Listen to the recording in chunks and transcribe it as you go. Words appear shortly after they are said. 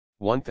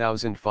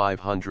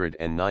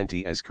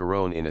1590 as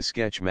Corone in a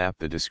sketch map.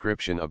 The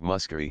description of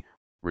Muscovy,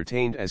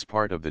 retained as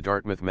part of the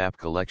Dartmouth map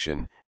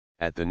collection,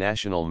 at the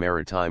National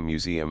Maritime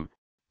Museum,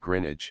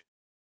 Greenwich.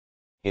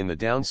 In the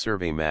Down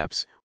Survey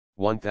maps,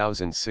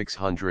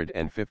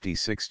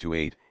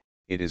 1656-8,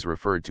 it is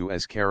referred to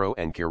as Carrow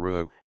and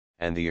Carhoo,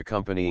 and the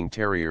accompanying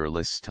terrier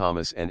lists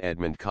Thomas and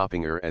Edmund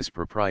Coppinger as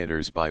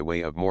proprietors by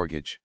way of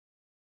mortgage.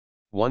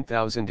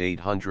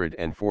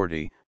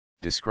 1840,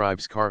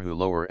 describes Carhoo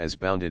Lower as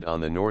bounded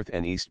on the north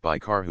and east by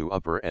Carhoo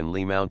Upper and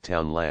Leamount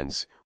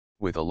townlands,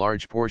 with a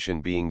large portion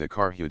being the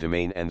Carhoo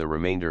domain and the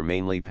remainder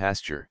mainly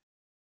pasture.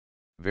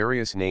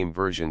 Various name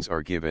versions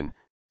are given,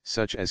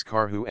 such as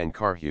Carhoo and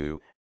Carhoo,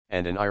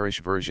 and an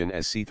Irish version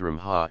as Seathram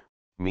Ha,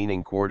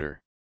 meaning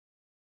quarter.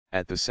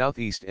 At the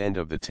southeast end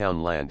of the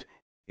townland,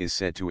 is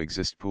said to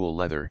exist Pool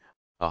Leather,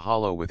 a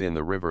hollow within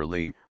the River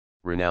Lee,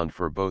 renowned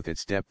for both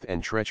its depth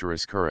and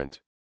treacherous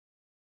current.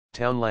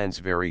 Townlands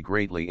vary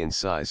greatly in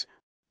size,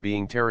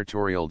 being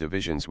territorial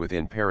divisions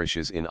within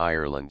parishes in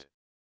Ireland.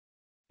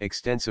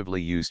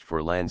 Extensively used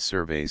for land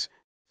surveys,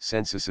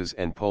 censuses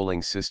and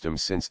polling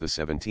systems since the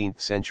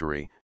 17th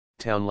century,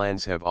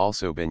 townlands have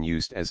also been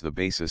used as the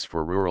basis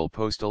for rural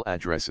postal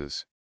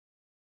addresses.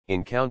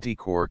 In County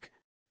Cork,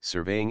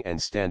 surveying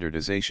and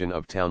standardization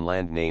of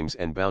townland names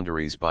and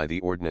boundaries by the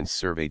Ordnance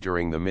Survey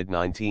during the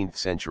mid-19th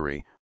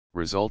century,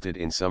 resulted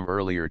in some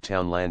earlier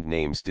townland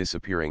names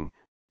disappearing,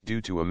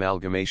 due to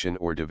amalgamation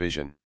or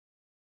division.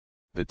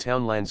 The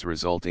townlands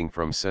resulting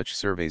from such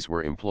surveys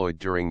were employed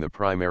during the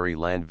primary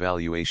land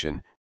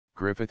valuation,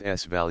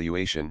 Griffith's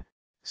valuation,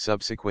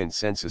 subsequent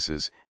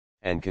censuses,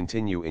 and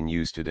continue in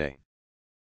use today.